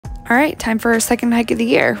All right, time for our second hike of the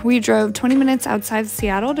year. We drove 20 minutes outside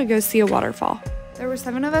Seattle to go see a waterfall. There were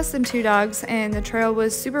 7 of us and 2 dogs, and the trail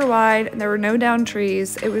was super wide and there were no downed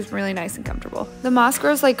trees. It was really nice and comfortable. The moss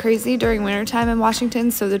grows like crazy during wintertime in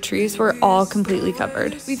Washington, so the trees were all completely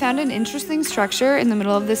covered. We found an interesting structure in the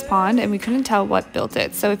middle of this pond and we couldn't tell what built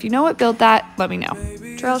it, so if you know what built that, let me know.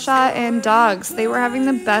 Trail shot and dogs, they were having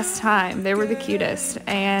the best time. They were the cutest,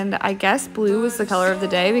 and I guess blue was the color of the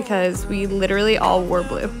day because we literally all wore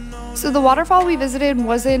blue. So the waterfall we visited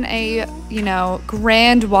wasn't a,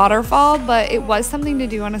 grand waterfall, but it was something to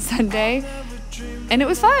do on a Sunday. And it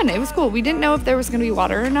was fun. It was cool. We didn't know if there was going to be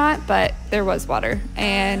water or not, but there was water.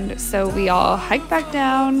 And so we all hiked back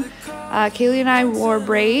down. Kaylee and I wore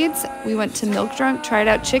braids. We went to Milk Drunk, tried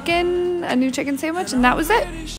out a new chicken sandwich, and that was it.